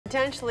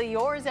potentially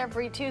yours.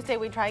 Every Tuesday,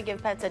 we try to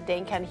give pets at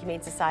Dane County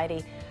Humane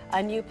Society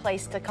a new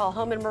place to call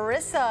home. And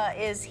Marissa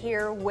is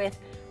here with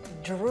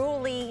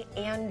Droolie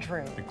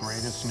Andrews. The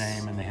greatest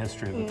name in the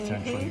history of the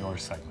Potentially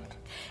Yours segment.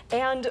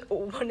 And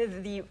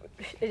it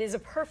is a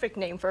perfect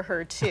name for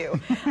her too.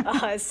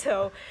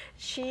 So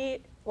she,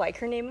 like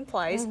her name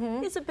implies,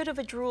 is a bit of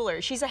a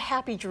drooler. She's a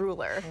happy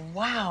drooler.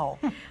 Wow.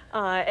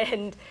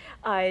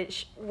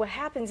 What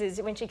happens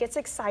is when she gets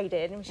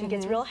excited, when she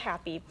gets real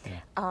happy,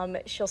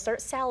 she'll start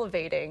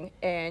salivating,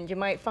 and you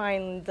might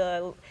find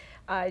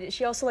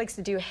she also likes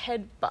to do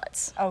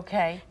headbutts.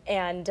 Okay.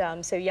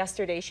 And so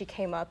yesterday she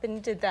came up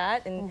and did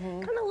that, and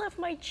kind of left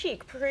my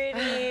cheek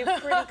pretty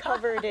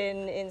covered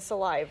in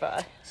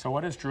saliva. So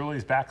what is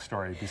Droolie's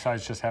backstory,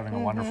 besides just having a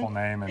wonderful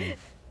name and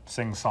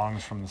sing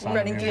songs from the side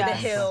Running through the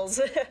hills.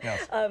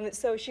 Yes.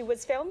 So she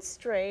was found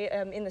stray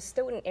in the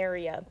Stoughton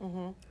area,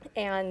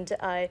 and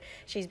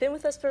she's been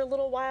with us for a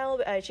little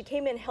while. She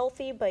came in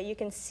healthy, but you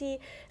can see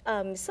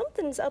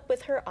something's up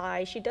with her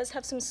eye. She does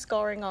have some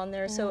scarring on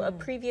there, so a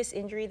previous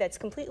injury that's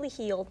completely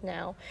healed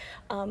now.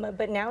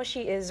 But now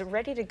she is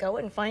ready to go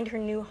and find her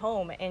new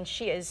home, and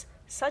she is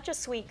such a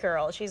sweet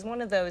girl. She's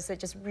one of those that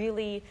just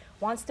really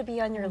wants to be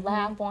on your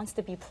lap, wants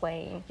to be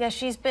playing. Yeah,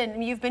 you've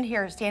been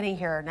here, standing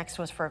here next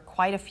to us for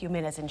quite a few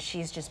minutes, and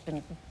she's just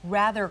been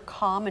rather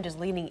calm and just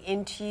leaning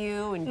into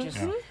you and just,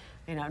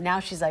 you know, now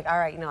she's like, all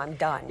right, I'm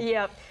done.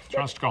 Yep. She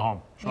wants to go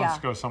home. She wants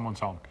to go to someone's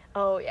home.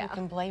 Oh, yeah. Who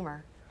can blame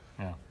her?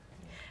 Yeah.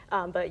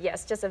 But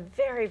yes, just a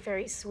very,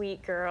 very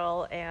sweet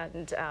girl,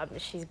 and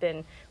she's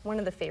been one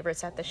of the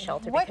favorites at the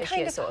shelter because she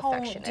is so affectionate. What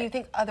kind of home do you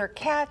think? Other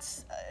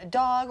cats,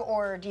 dog,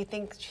 or do you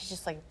think she's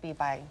just like be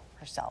by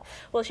herself?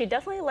 Well, she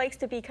definitely likes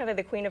to be kind of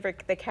the queen of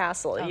the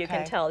castle. Okay. You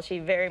can tell she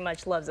very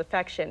much loves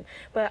affection.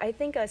 But I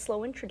think a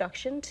slow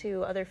introduction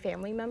to other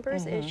family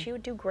members, she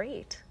would do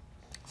great.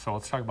 So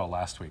let's talk about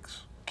last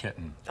week's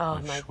kitten. Oh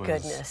my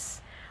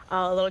goodness.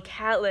 Little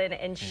Catlin,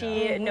 and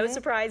she, no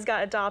surprise,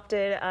 got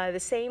adopted the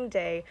same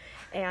day,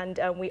 and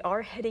we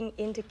are heading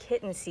into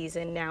kitten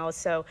season now,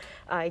 so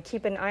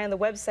keep an eye on the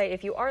website.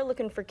 If you are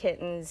looking for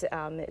kittens,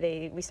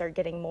 we start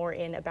getting more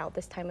in about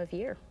this time of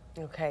year.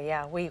 Okay,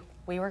 yeah, we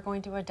were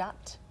going to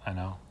adopt. I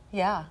know.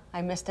 Yeah,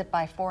 I missed it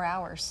by 4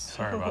 hours.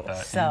 Sorry about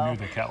that. So, you knew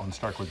that Catlin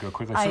Stark would go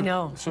quickly. I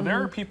know. So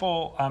there are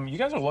people, you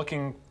guys are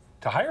looking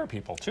to hire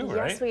people too,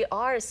 right? Yes, we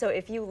are. So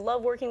if you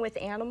love working with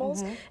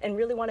animals and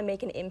really want to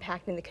make an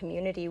impact in the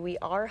community, we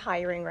are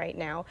hiring right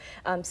now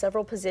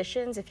several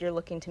positions. If you're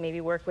looking to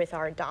maybe work with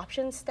our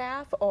adoption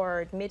staff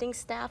or admitting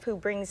staff who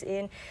brings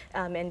in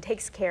and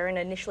takes care and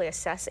initially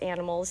assess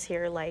animals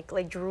here like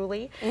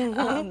Droolie,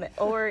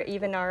 or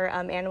even our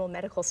animal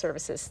medical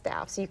services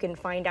staff. So you can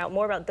find out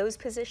more about those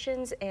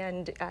positions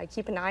and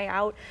keep an eye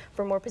out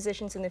for more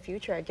positions in the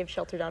future at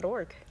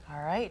giveshelter.org.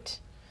 All right.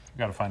 You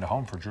got to find a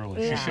home for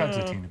Droolie. She sheds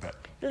a teeny bit.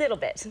 A little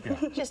bit.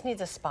 Yeah. Just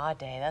needs a spa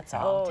day, that's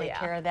all. Take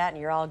care of that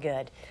and you're all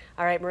good.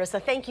 All right,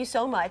 Marissa, thank you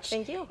so much.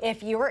 Thank you.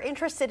 If you're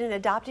interested in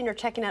adopting or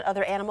checking out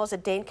other animals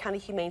at Dane County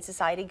Humane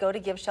Society, go to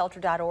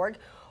giveshelter.org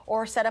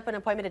or set up an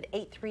appointment at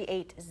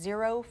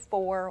 838-0413.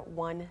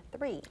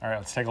 All right,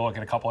 let's take a look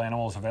at a couple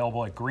animals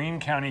available at Greene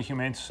County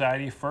Humane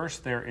Society.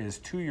 First, there is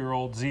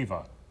 2-year-old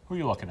Ziva. Who are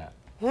you looking at?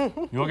 You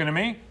looking at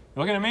me? You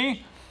looking at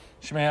me?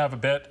 She may have a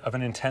bit of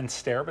an intense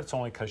stare, but it's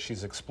only because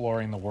she's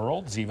exploring the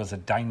world. Ziva's a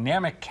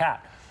dynamic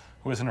cat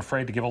who isn't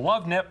afraid to give a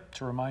love nip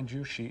to remind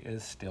you she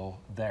is still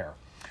there.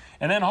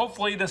 And then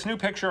hopefully this new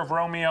picture of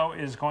Romeo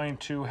is going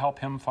to help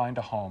him find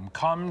a home.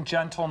 Come,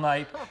 gentle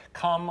night,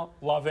 come,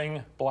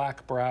 loving,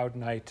 black-browed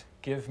night,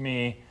 give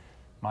me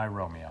my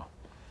Romeo.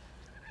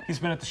 He's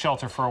been at the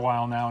shelter for a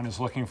while now and is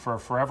looking for a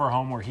forever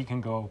home where he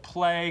can go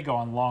play, go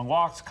on long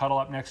walks, cuddle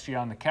up next to you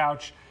on the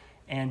couch,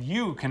 and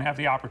you can have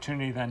the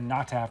opportunity then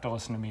not to have to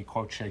listen to me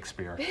quote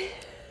Shakespeare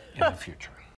in the future.